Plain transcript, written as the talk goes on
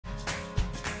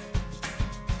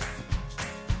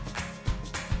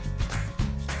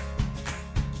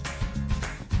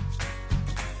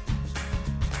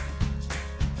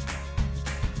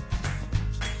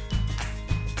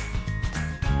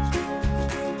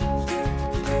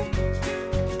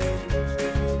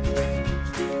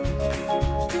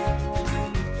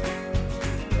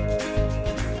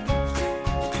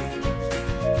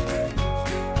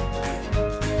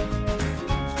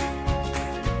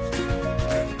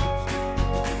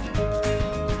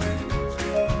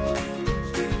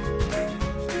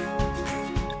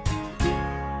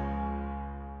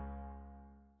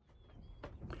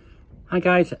Hi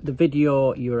guys, the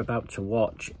video you're about to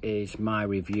watch is my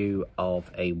review of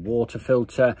a water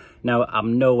filter. Now,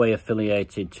 I'm no way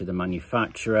affiliated to the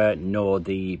manufacturer nor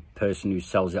the person who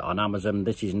sells it on Amazon.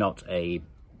 This is not a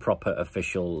proper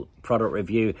official product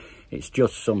review. It's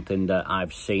just something that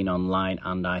I've seen online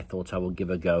and I thought I would give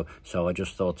a go. So I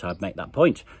just thought I'd make that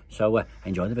point. So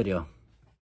enjoy the video.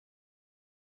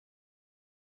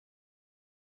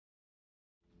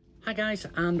 Hi guys,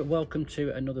 and welcome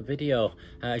to another video.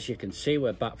 As you can see,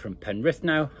 we're back from Penrith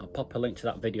now. I'll pop a link to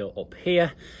that video up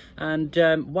here. And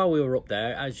while we were up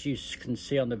there, as you can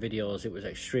see on the videos, it was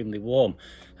extremely warm.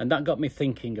 And that got me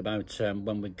thinking about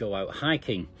when we go out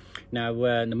hiking. Now,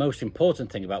 the most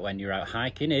important thing about when you're out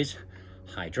hiking is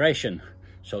hydration.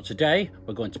 So today,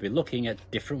 we're going to be looking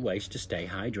at different ways to stay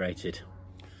hydrated.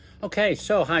 Okay,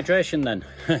 so hydration then.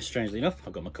 Strangely enough,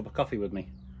 I've got my cup of coffee with me.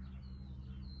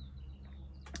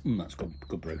 That's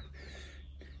good brew.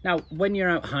 Now, when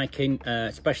you're out hiking,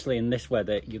 especially in this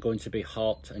weather, you're going to be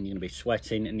hot and you're going to be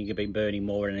sweating and you're going to be burning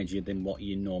more energy than what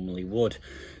you normally would.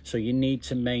 So you need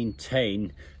to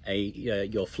maintain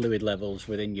your fluid levels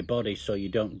within your body so you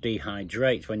don't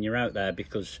dehydrate when you're out there,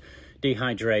 because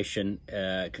dehydration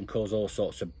can cause all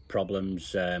sorts of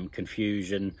problems,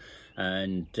 confusion,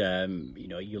 and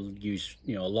you'll use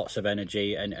lots of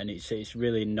energy, and it's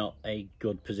really not a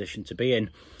good position to be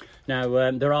in. Now,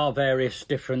 there are various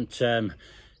different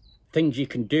things you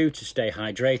can do to stay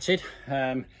hydrated.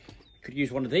 You could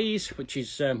use one of these, which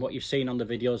is what you've seen on the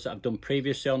videos that I've done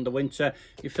previously on the winter.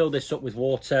 You fill this up with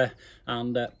water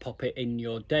and pop it in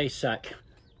your day sack.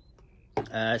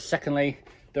 Secondly,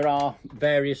 there are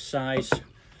various size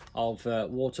of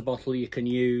water bottle you can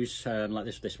use, like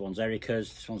this one's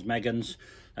Erica's, this one's Megan's.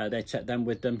 They take them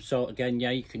with them. So again,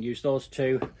 yeah, you can use those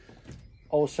too.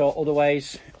 Also, other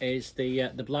ways is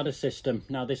the bladder system.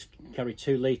 Now, this carry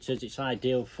 2 litres. It's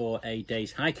ideal for a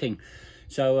day's hiking.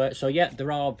 So yeah,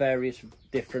 there are various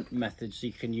different methods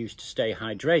you can use to stay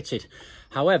hydrated.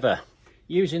 However,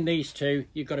 using these two,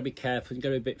 you've got to be careful. You've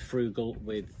got to be a bit frugal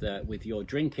with your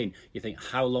drinking. You think,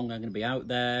 how long am I going to be out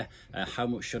there? How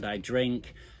much should I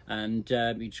drink? And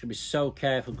you're just going to be so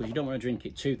careful, because you don't want to drink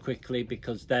it too quickly,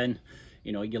 because then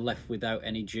you're left without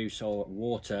any juice or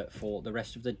water for the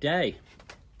rest of the day.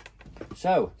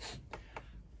 So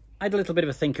I had a little bit of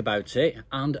a think about it,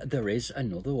 and there is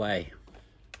another way.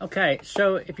 Okay,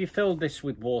 so if you fill this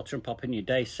with water and pop in your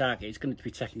day sack, it's going to be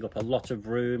taking up a lot of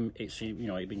room. It's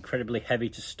it's incredibly heavy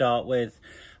to start with,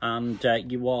 and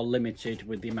you are limited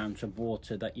with the amount of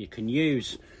water that you can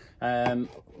use.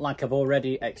 Like I've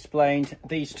already explained,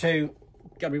 these two,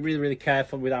 got to be really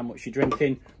careful with how much you're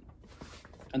drinking.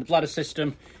 And the bladder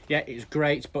system, yeah, it's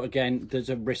great, but again, there's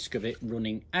a risk of it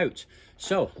running out.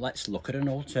 So let's look at an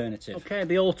alternative. Okay,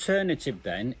 the alternative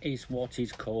then is what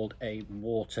is called a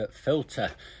water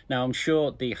filter. Now, I'm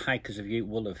sure the hikers of you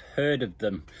will have heard of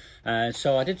them.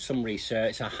 So I did some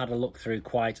research. I had a look through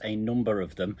quite a number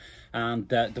of them. And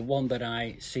the one that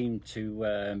I seemed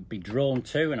to be drawn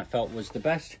to and I felt was the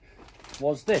best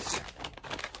was this,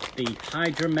 the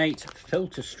Hydramate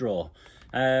filter straw.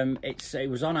 It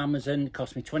was on Amazon. It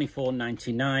cost me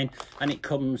 $24.99 and it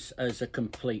comes as a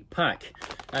complete pack.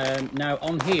 Now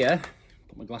on here,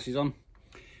 put my glasses on,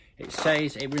 it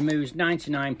says it removes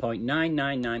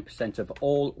 99.999% of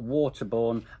all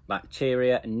waterborne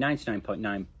bacteria and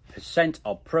 99.9%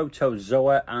 of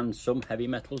protozoa and some heavy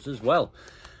metals as well.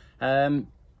 You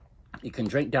can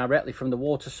drink directly from the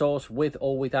water source with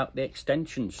or without the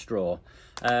extension straw.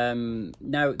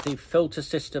 Now, the filter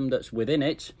system that's within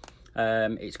it,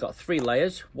 it's got 3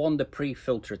 layers. 1, the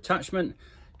pre-filter attachment.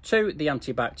 2, the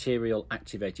antibacterial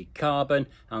activated carbon.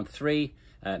 And 3,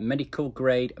 medical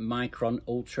grade micron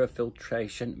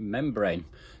ultrafiltration membrane.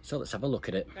 So let's have a look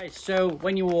at it. Okay, so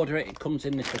when you order it, it comes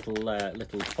in this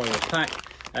little foil pack.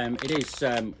 It is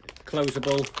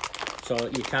closable, so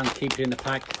you can keep it in the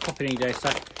pack, pop it in your day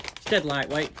sack. It's dead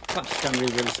lightweight, plastic and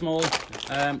really small.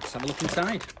 Let's have a look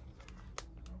inside.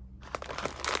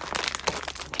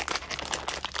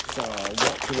 So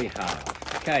what do we have?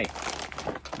 Okay,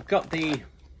 we've got the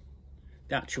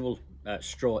actual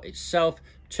straw itself,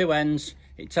 2 ends.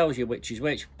 It tells you which is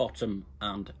which, bottom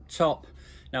and top.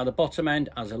 Now the bottom end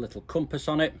has a little compass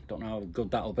on it. Don't know how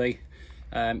good that'll be.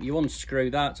 You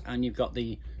unscrew that and you've got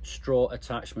the straw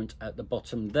attachment at the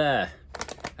bottom there.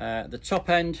 The top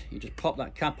end, you just pop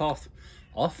that cap off,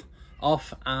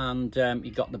 and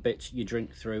you've got the bits you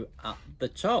drink through at the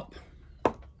top.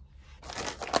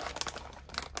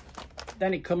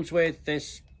 Then it comes with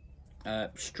this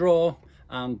straw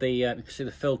and you can see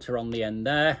the filter on the end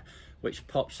there, which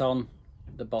pops on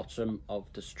the bottom of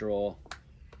the straw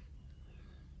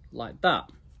like that.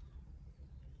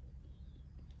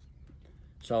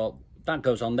 So that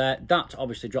goes on there. That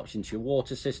obviously drops into your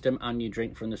water system and you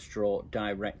drink from the straw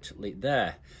directly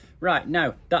there. Right,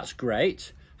 now that's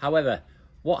great. However,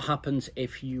 what happens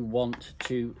if you want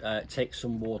to take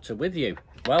some water with you?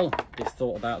 Well, they've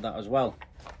thought about that as well.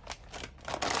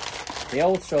 They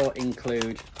also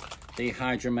include the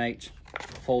Hydramate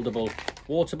foldable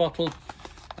water bottle.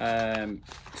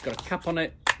 It's got a cap on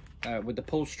it with the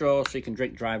pull straw so you can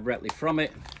drink directly from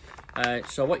it.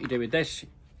 So what you do with this,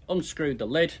 unscrew the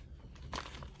lid,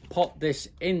 pop this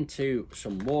into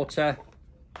some water,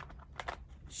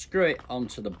 screw it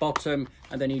onto the bottom,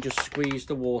 and then you just squeeze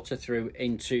the water through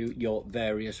into your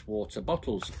various water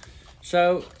bottles.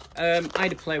 So I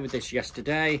had a play with this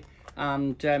yesterday,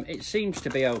 and it seems to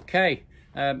be okay.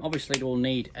 Obviously we'll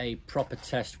need a proper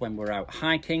test when we're out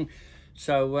hiking.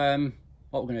 So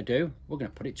what we're going to do, we're going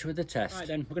to put it to the test. Right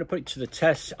then, we're going to put it to the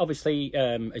test. Obviously,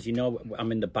 as you know, I'm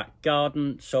in the back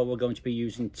garden, so we're going to be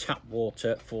using tap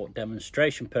water for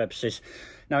demonstration purposes.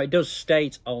 Now, it does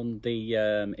state on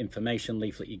the information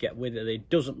leaflet you get with it, it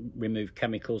doesn't remove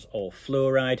chemicals or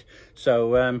fluoride.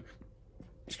 So,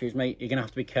 excuse me, you're going to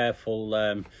have to be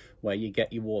careful where you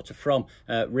get your water from.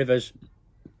 Rivers,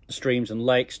 streams and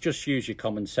lakes, just use your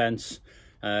common sense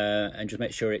and just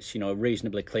make sure it's, you know,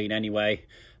 reasonably clean anyway.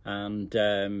 And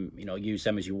you know, use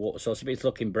them as your water source. If it's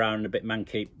looking brown and a bit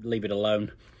manky, leave it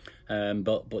alone.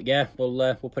 But yeah,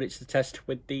 we'll put it to the test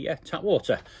with the tap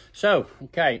water. So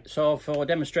okay, so for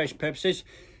demonstration purposes,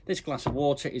 this glass of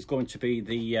water is going to be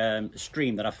the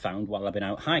stream that I've found while I've been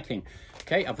out hiking.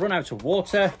 Okay, I've run out of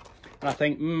water and I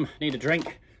think need a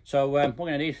drink. So what I'm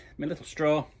going to need, my little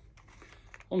straw,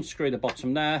 unscrew the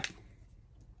bottom there,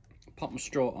 pop my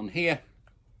straw on here,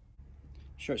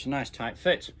 sure it's a nice tight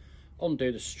fit,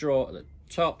 undo the straw at the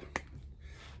top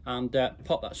and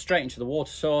pop that straight into the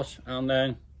water source, and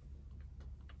then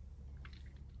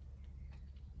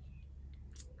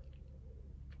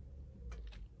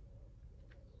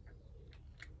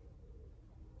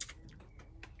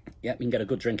yeah, you can get a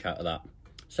good drink out of that.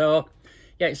 So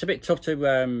yeah, it's a bit tough to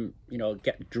you know,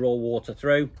 draw water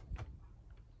through.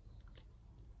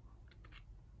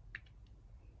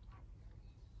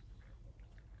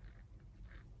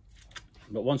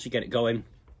 But once you get it going,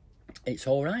 it's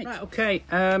all right. Right, okay,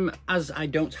 as I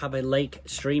don't have a lake,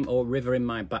 stream or river in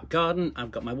my back garden,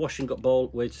 I've got my washing gut bowl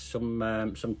with some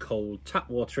cold tap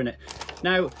water in it.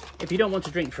 Now, if you don't want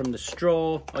to drink from the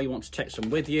straw or you want to take some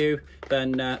with you,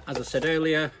 then as I said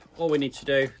earlier, all we need to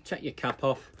do, take your cap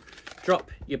off,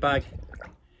 drop your bag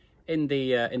in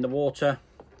the water,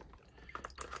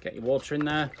 get your water in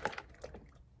there.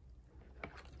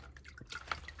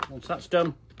 Once that's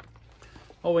done,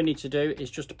 all we need to do is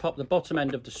just to pop the bottom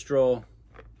end of the straw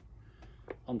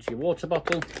onto your water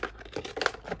bottle,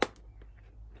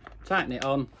 tighten it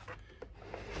on,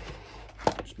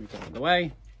 just move it out of the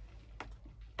way,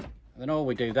 and then all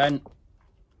we do then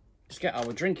is get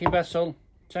our drinking vessel,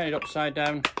 turn it upside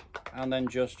down, and then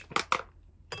just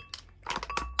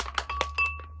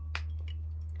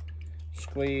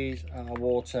squeeze our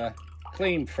water,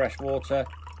 clean fresh water,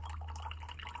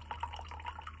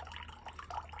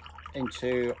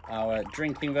 into our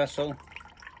drinking vessel.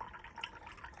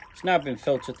 It's now been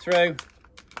filtered through,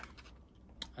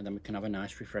 and then we can have a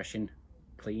nice refreshing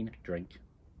clean drink.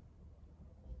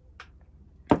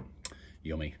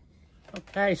 Yummy.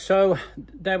 Okay, so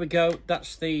there we go.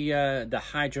 That's the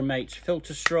Hydramate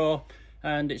filter straw,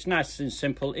 and it's nice and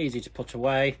simple, easy to put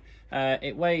away.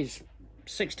 It weighs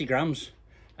 60 grams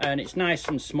and it's nice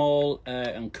and small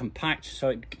and compact, so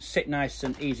it can sit nice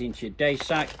and easy into your day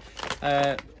sack.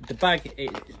 The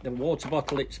bag, the water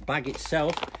bottle, its bag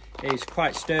itself is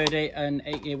quite sturdy, and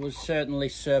it will certainly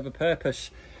serve a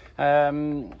purpose.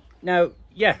 Now,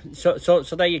 yeah, so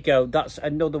there you go. That's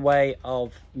another way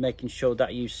of making sure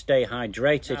that you stay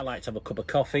hydrated. I like to have a cup of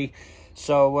coffee,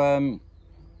 so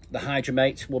the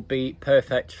Hydramate would be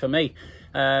perfect for me.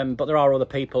 But there are other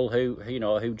people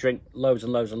who drink loads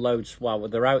and loads and loads while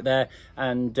they're out there,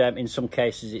 and in some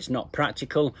cases it's not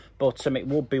practical, but it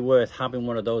would be worth having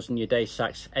one of those in your day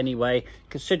sacks anyway,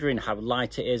 considering how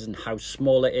light it is and how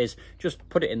small it is. Just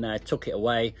put it in there, tuck it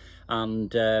away,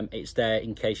 and it's there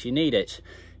in case you need it.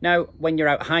 Now, when you're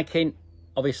out hiking,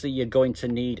 obviously you're going to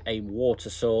need a water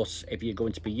source if you're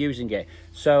going to be using it.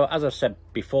 So as I've said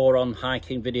before on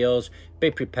hiking videos,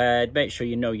 be prepared, make sure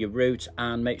you know your route,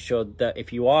 and make sure that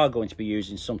if you are going to be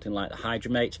using something like the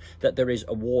Hydramate, that there is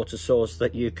a water source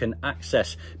that you can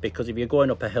access, because if you're going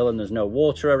up a hill and there's no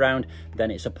water around, then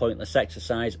it's a pointless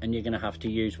exercise and you're going to have to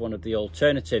use one of the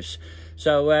alternatives.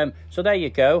 So so there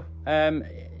you go.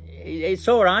 It's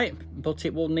all right, but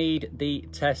it will need the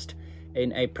test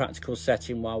in a practical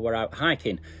setting while we're out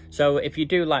hiking. So if you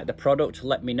do like the product,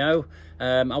 let me know.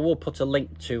 I will put a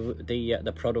link to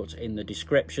the product in the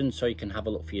description so you can have a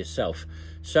look for yourself.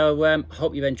 So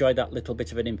hope you've enjoyed that little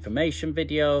bit of an information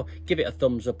video. Give it a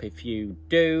thumbs up if you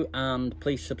do, and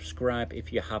please subscribe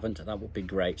if you haven't. That would be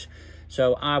great.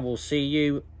 So I will see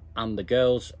you and the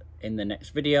girls in the next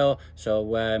video.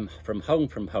 So from home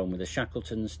with the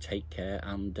Shackletons, take care,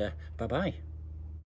 and bye bye.